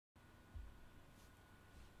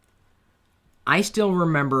I still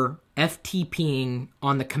remember FTPing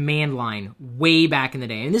on the command line way back in the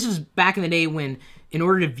day. And this was back in the day when, in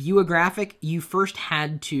order to view a graphic, you first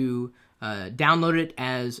had to download it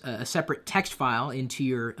as a separate text file into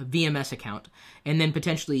your VMS account, and then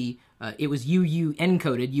potentially it was UU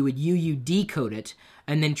encoded. You would UU decode it,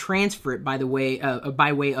 and then transfer it by way of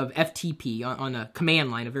FTP on a command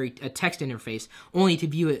line, a text interface, only to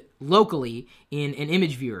view it locally in an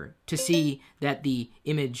image viewer to see that the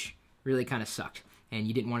image really kind of sucked, and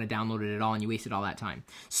you didn't want to download it at all, and you wasted all that time.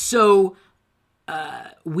 So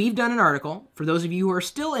we've done an article for those of you who are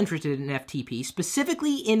still interested in FTP,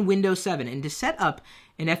 specifically in Windows 7. And to set up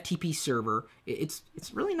an FTP server, it's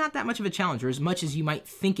really not that much of a challenge, or as much as you might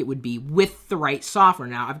think it would be with the right software.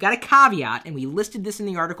 Now, I've got a caveat, and we listed this in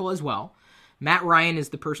the article as well. Matt Ryan is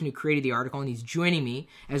the person who created the article, and he's joining me,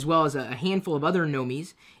 as well as a handful of other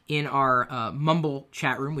Nomies in our Mumble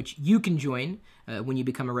chat room, which you can join when you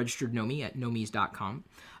become a registered Nomie at nomies.com.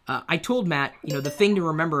 I told Matt, the thing to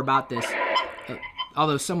remember about this,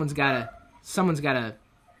 although someone's got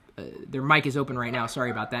their mic is open right now,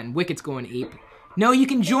 sorry about that, and Wicket's going ape. No, you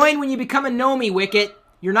can join when you become a Nomie, Wicket.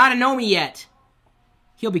 You're not a Nomie yet.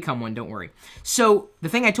 He'll become one, don't worry. So the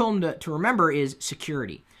thing I told him to remember is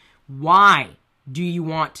security. Why do you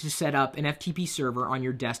want to set up an FTP server on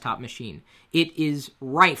your desktop machine? It is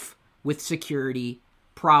rife with security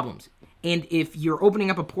problems. And if you're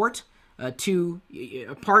opening up a port to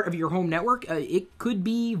a part of your home network, it could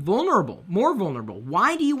be vulnerable, more vulnerable.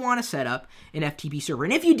 Why do you want to set up an FTP server?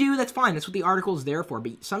 And if you do, that's fine. That's what the article is there for.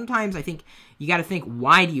 But sometimes I think you got to think,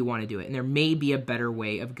 why do you want to do it? And there may be a better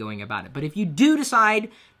way of going about it. But if you do decide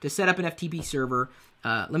to set up an FTP server,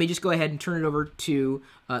 let me just go ahead and turn it over to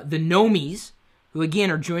the Nomies, who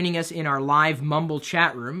again are joining us in our live Mumble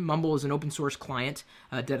chat room. Mumble is an open source client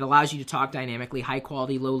that allows you to talk dynamically, high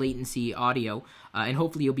quality, low latency audio, and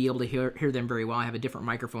hopefully you'll be able to hear them very well. I have a different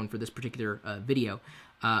microphone for this particular video.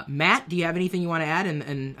 Matt, do you have anything you want to add?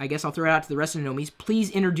 And I guess I'll throw it out to the rest of the Nomies. Please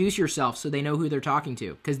introduce yourself so they know who they're talking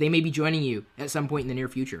to, because they may be joining you at some point in the near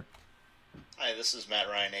future. Hi, this is Matt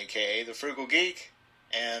Ryan, aka the Frugal Geek.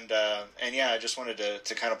 And yeah, I just wanted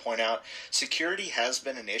to kind of point out, security has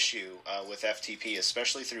been an issue with FTP,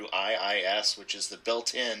 especially through IIS, which is the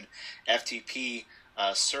built-in FTP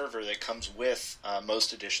server that comes with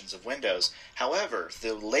most editions of Windows. However,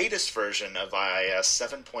 the latest version of IIS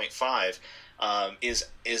 7.5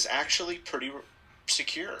 is actually pretty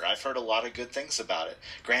secure. I've heard a lot of good things about it.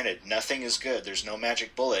 Granted, nothing is good. There's no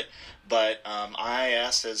magic bullet, but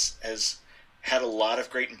IIS has had a lot of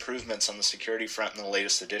great improvements on the security front in the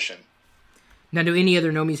latest edition. Now, do any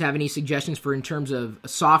other Nomies have any suggestions for in terms of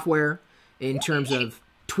software, in terms of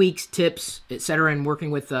tweaks, tips, etc., and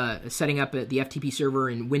working with setting up the FTP server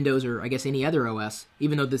in Windows or I guess any other OS,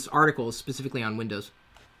 even though this article is specifically on Windows?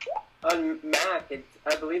 On Mac,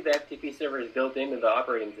 I believe the FTP server is built into the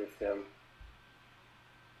operating system.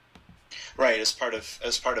 Right, as part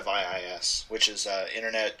of IIS, which is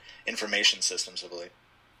Internet Information Systems, I believe.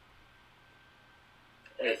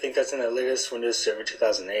 And I think that's in the latest Windows Server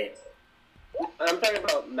 2008. I'm talking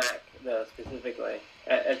about Mac, though, specifically.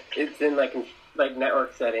 It's in like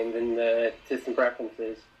network settings and the system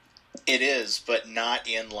preferences. It is, but not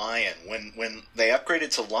in Lion. When they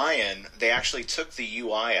upgraded to Lion, they actually took the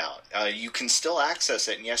UI out. You can still access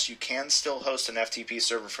it, and yes, you can still host an FTP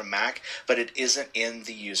server from Mac, but it isn't in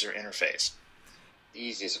the user interface. The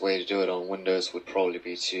easiest way to do it on Windows would probably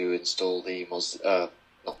be to install the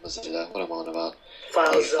not Mozilla, what am I on about?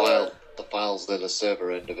 The FileZilla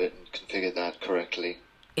server end of it and configure that correctly.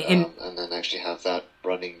 And then actually have that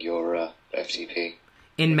running your FTP.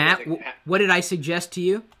 And Matt, what did I suggest to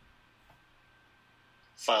you?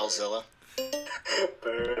 FileZilla.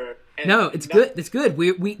 No, it's good. It's good.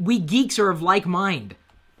 We geeks are of like mind.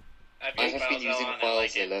 I have been using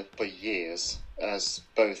FileZilla for years as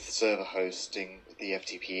both server hosting the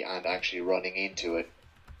FTP and actually running into it.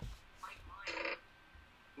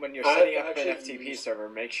 When you're setting up an FTP server,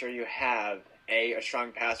 make sure you have A, a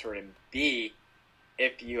strong password, and B,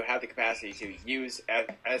 if you have the capacity to use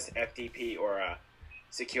SFTP or a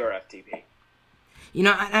secure FTP.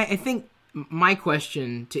 I think my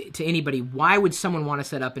question to anybody, why would someone want to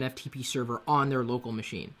set up an FTP server on their local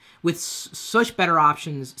machine? With such better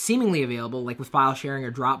options seemingly available, like with file sharing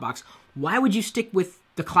or Dropbox, why would you stick with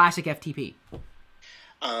the classic FTP?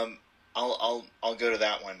 I'll go to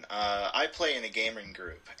that one. I play in a gaming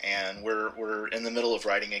group, and we're in the middle of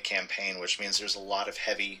writing a campaign, which means there's a lot of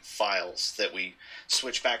heavy files that we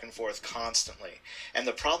switch back and forth constantly. And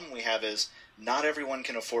the problem we have is not everyone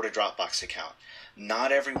can afford a Dropbox account.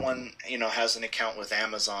 Not everyone, has an account with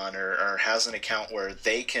Amazon or has an account where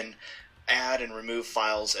they can add and remove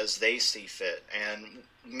files as they see fit. And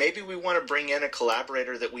maybe we want to bring in a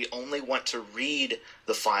collaborator that we only want to read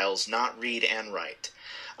the files, not read and write.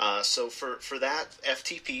 So for that,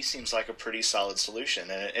 FTP seems like a pretty solid solution,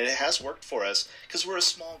 and it has worked for us because we're a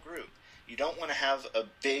small group. You don't want to have a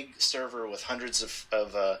big server with hundreds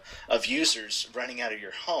of users running out of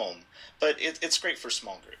your home, but it's great for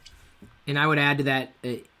small groups. And I would add to that,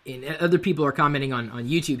 and other people are commenting on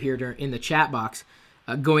YouTube here in the chat box,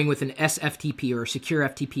 going with an SFTP or a secure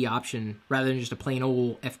FTP option rather than just a plain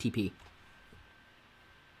old FTP.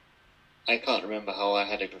 I can't remember how I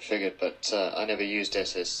had it configured, but I never used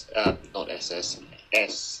FTTPS,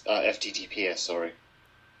 sorry.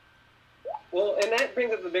 Well, and that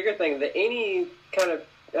brings up the bigger thing, that any kind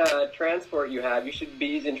of transport you have, you should be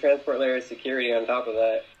using transport layer security on top of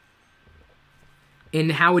that.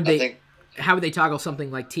 And how would they toggle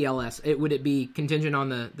something like TLS? Would it be contingent on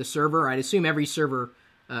the server? I'd assume every server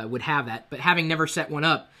would have that, but having never set one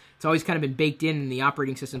up, it's always kind of been baked in the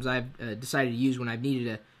operating systems I've decided to use when I've needed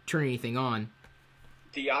to turn anything on.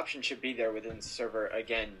 The option should be there within the server.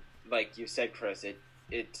 Again, like you said, Chris,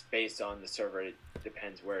 it's based on the server. It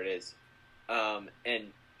depends where it is.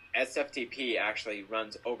 And SFTP actually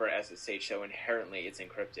runs over SSH, so inherently it's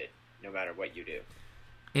encrypted no matter what you do.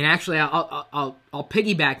 And actually, I'll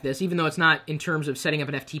piggyback this, even though it's not in terms of setting up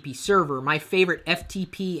an FTP server. My favorite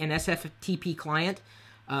FTP and SFTP client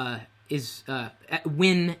is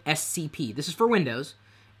WinSCP. This is for Windows,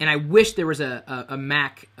 and I wish there was a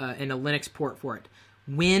Mac and a Linux port for it.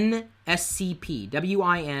 WinSCP,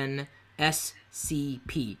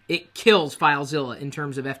 WinSCP. It kills FileZilla in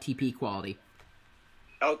terms of FTP quality.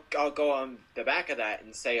 I'll go on the back of that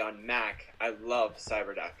and say on Mac, I love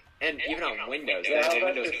CyberDuck. And even on Windows, yeah, the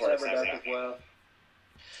Windows port of CyberDuck as well.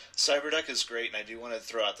 CyberDuck is great, and I do want to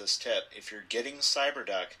throw out this tip. If you're getting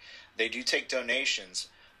CyberDuck, they do take donations,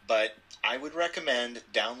 but I would recommend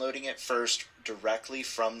downloading it first directly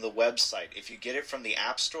from the website. If you get it from the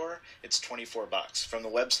App Store, it's $24. From the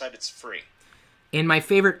website, it's free. And my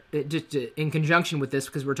favorite, just in conjunction with this,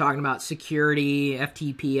 because we're talking about security,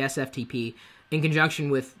 FTP, SFTP, in conjunction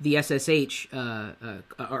with the SSH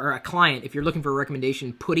or a client, if you're looking for a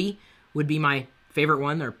recommendation, Putty would be my favorite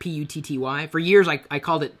one, or Putty. For years, I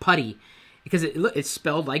called it Putty because it's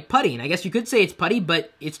spelled like putty, and I guess you could say it's putty,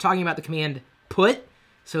 but it's talking about the command put,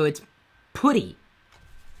 so it's Putty.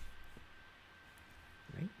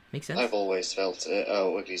 Right? Makes sense. I've always felt it,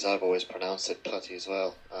 or at least I've always pronounced it putty as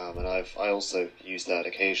well, and I also use that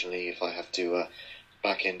occasionally if I have to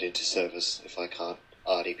back end into servers if I can't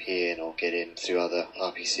RDP in or get in through other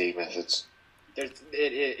RPC methods.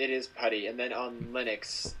 It is putty, and then on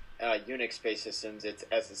Linux, Unix-based systems, it's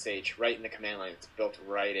SSH right in the command line. It's built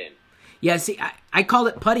right in. Yeah, see, I called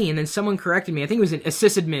it putty, and then someone corrected me. I think it was a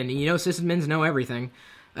sysadmin, and you know sysadmins know everything.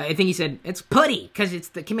 I think he said, it's putty, because it's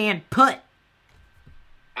the command put.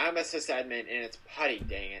 I'm a sysadmin, and it's putty,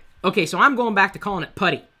 dang it. Okay, so I'm going back to calling it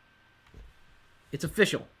putty. It's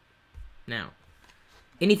official now.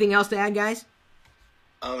 Anything else to add, guys?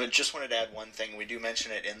 I just wanted to add one thing. We do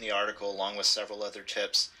mention it in the article along with several other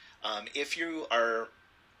tips. If you are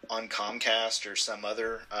on Comcast or some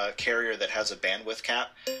other carrier that has a bandwidth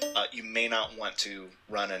cap, you may not want to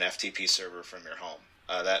run an FTP server from your home.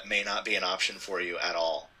 That may not be an option for you at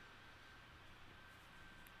all.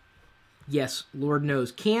 Yes, Lord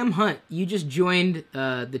knows. Cam Hunt, you just joined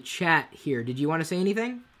the chat here. Did you want to say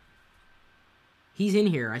anything? He's in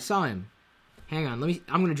here. I saw him. Hang on.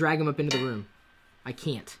 I'm going to drag him up into the room. I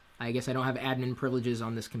can't. I guess I don't have admin privileges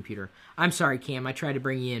on this computer. I'm sorry, Cam. I tried to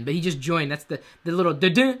bring you in, but he just joined. That's the little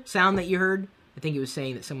da-da sound that you heard. I think it was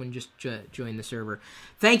saying that someone just joined the server.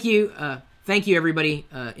 Thank you. Thank you, everybody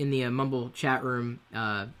in the Mumble chat room.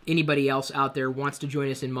 Anybody else out there wants to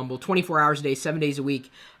join us in Mumble 24 hours a day, 7 days a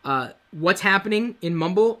week. What's happening in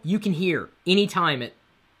Mumble, you can hear anytime at,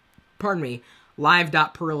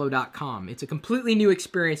 live.perillo.com. It's a completely new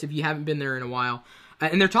experience if you haven't been there in a while.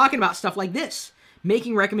 And they're talking about stuff like this.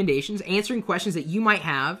 Making recommendations, answering questions that you might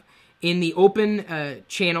have in the open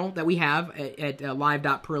channel that we have at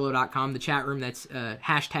live.perillo.com, the chat room that's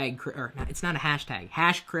hashtag, or it's not a hashtag,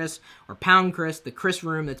 #Chris or #Chris, the Chris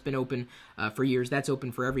room that's been open for years. That's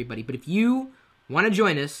open for everybody. But if you want to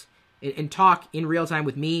join us and talk in real time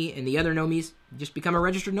with me and the other Nomies, just become a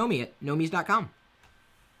registered Nomie at nomies.com.